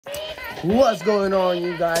What's going on,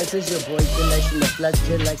 you guys? It's your boy Kid Lex in the flesh,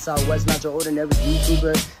 Kid Lex out west, not your ordinary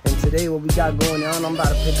YouTuber. And today what we got going on, I'm about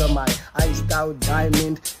to pick up my iced out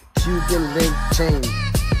diamond Cuban link chain.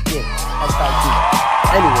 Yeah, iced out Cuban.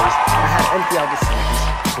 Anyways, I had to empty out the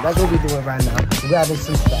savings, so that's what we're doing right now. We're grabbing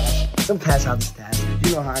some stash, some cash out the stash.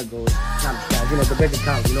 You know how it goes. Not the stash, you know, the big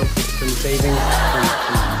account, you know, from the savings, from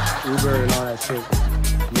Uber and all that shit.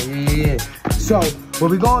 Yeah. So,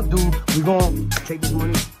 what we gonna do, we gonna take this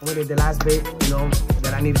money with it, the last bit, you know,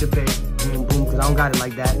 that I needed to pay. Boom, boom, because I don't got it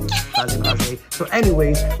like that. So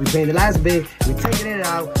anyways, we paying the last bit, we taking it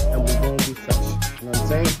out, and we're gonna be fresh. You know what I'm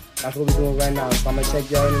saying? That's what we're doing right now. So I'm gonna check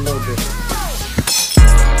y'all in a little bit.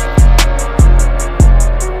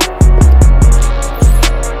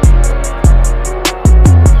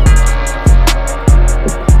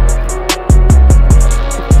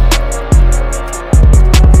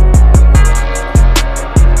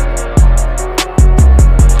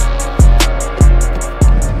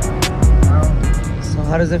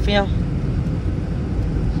 How does it feel?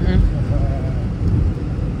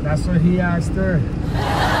 That's what he asked her.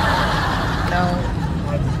 No.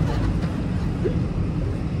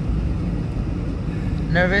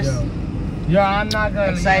 Nervous? Yeah, I'm not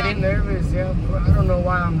gonna. Excited? Yeah, I'm nervous. Yeah, but I don't know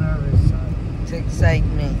why I'm nervous. To excite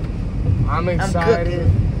me. I'm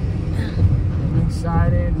excited. I'm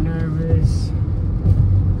excited, nervous.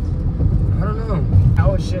 I don't know.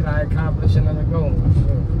 Oh shit! I accomplished another goal.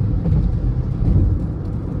 Shit.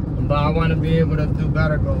 But I want to be able to do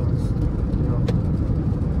better goals, you know,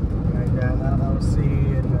 like that LLC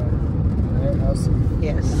and LLC.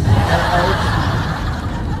 Yes.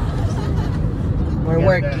 We're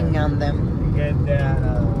working on them. Get that, I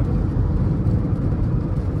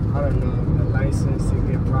don't know, the license to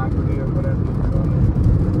get property or whatever you call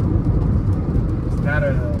it. It's not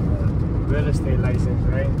a real estate license,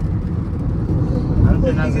 right? I don't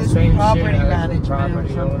think that's the same property shit as a management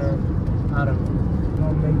property owner. I don't know.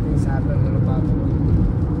 Make things happen in about the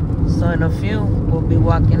week. So in a few, we'll be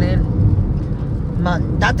walking in.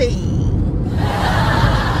 Mandate. I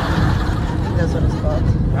think that's what it's called.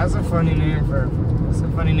 That's a funny name for. That's a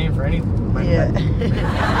funny name for anything. Yeah.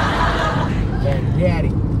 Man,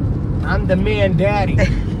 daddy. I'm the man, daddy.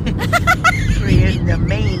 Creating the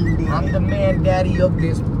main deal. I'm the man, daddy of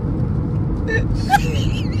this.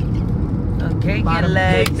 Okay, About get to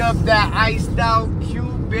legs. pick up that iced out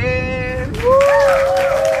Cuban. Woo!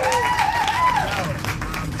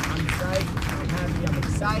 I'm excited. I'm happy. I'm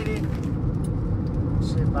excited.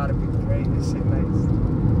 Shit about to be great. This shit nice.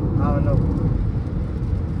 I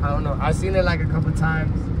don't know. I've seen it like a couple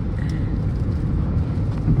times,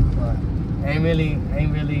 but ain't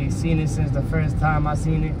really seen it since the first time I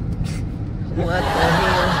seen it. What the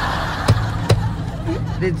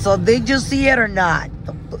hell? So did you see it or not?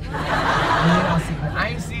 I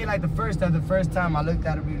ain't see it like the first time I looked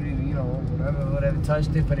at it, you know, whatever,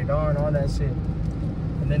 touched it, put it on, all that shit.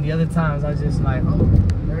 And then the other times I was just like, oh,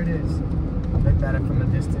 there it is. I looked at it from a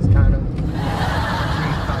distance, kind of.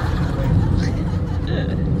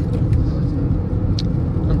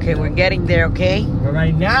 Okay, we're getting there, okay? But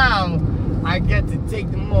right now, I get to take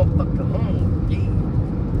the motherfucker home.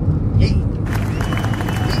 Yeah.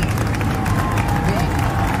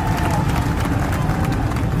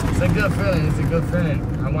 It's a good feeling. It's a good feeling.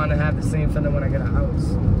 I want to have the same feeling when I get a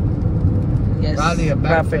house. Yes. Probably a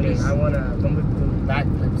back feeling. Properties. I'm gonna do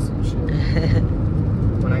backflips and shit.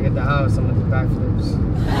 When I get the house, I'm gonna do backflips.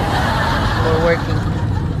 We're working.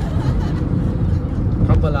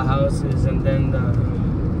 Couple of houses and then the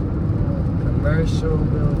commercial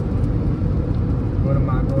building. One of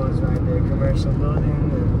my goals right there. Commercial building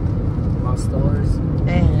and my stores.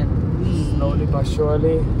 And we Slowly but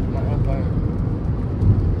surely, my empire.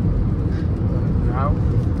 Now.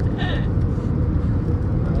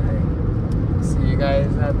 Alright. See you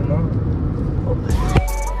guys at the mall.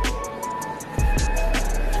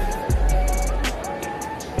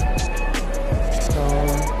 So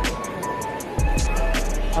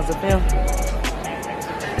how's it feel?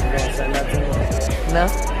 You gonna say nothing? No?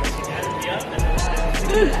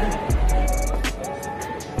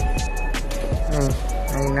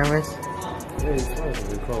 Are you nervous? Yeah, you're supposed to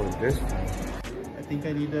record this one. I think I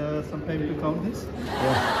need some time to count this.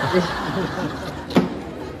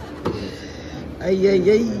 Ay, ay,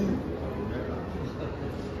 ay.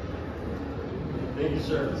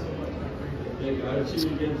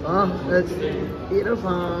 Oh, that's beautiful.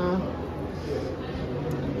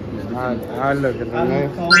 I'll look at the I'll name.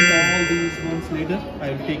 count all these ones later.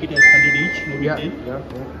 I'll take it as 100 each. No big Yeah, deal. yeah.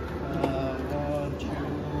 1, 2,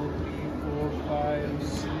 3, 4, 5,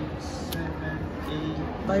 6, 7,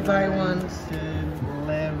 8, Bye bye ones. 10,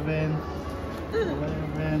 11,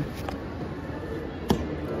 11,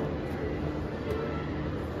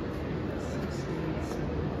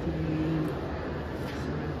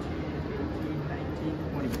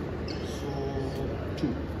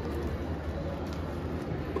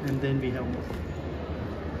 and then we have more.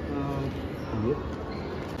 Yep.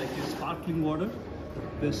 Like your sparkling water.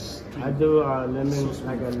 This drink. I do lemon,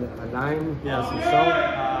 like a lime, Yeah. some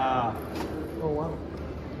salt. Oh wow.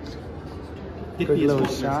 Hit Quick me a little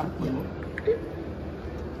small shot.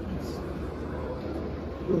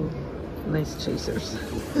 Nice chasers.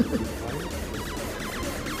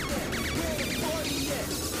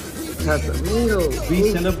 Casamigos.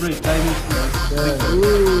 We celebrate diamonds. Yeah.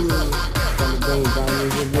 Ooh. Celebrating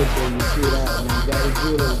diamonds with liquor. You see that, man? Daddy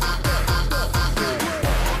Cuban.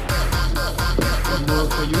 One more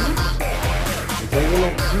for you. Taking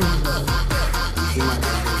it.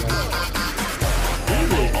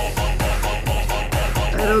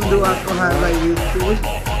 I don't do alcohol like you do.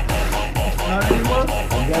 Not anymore. I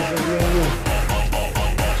guess I'm doing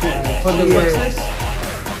For the Cheers. success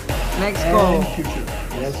Next and goal. future.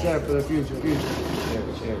 Yes, sir, for the future. Cheers.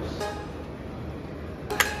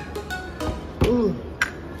 Ooh.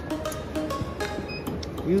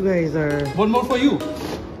 You guys are. One more for you.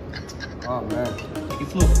 Oh, man. Take it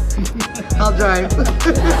slow. I'll drive.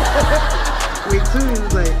 Wait, two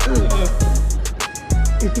is like,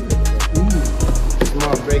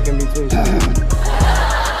 Small break in between.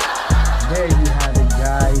 There you have it,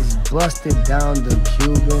 guys. Busted down the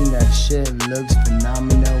Cuban. That shit looks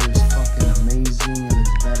phenomenal. It's fucking amazing. It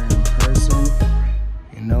looks better in person.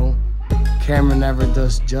 You know, camera never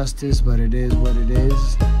does justice, but it is what it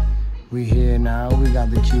is. We here now. We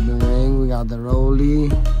got the Cuban ring. We got the rollie.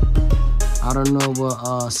 I don't know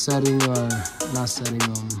what setting or not setting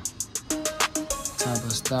type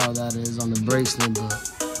of style that is on the bracelet, but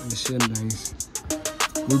the shit nice.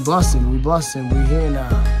 We bustin', we here now.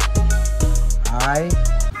 Alright?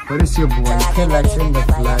 But it's your boy, Killex in the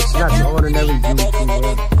flesh. Not your ordinary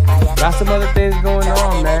YouTuber. Got some other things going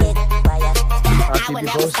on, man. I'll keep you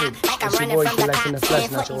posted. It's your boy, Killex in the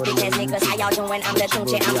flesh, not your ordinary YouTuber. How y'all doing? I'm the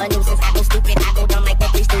tunche. I'm a nuisance. I go stupid. I go dumb like the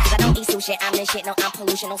three stooges. I don't eat sushi. I'm the shit. No, I'm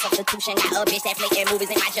pollution. No substitution. Got a bitch that flaking movies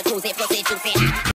in my jacuzzi. Pussy juicy.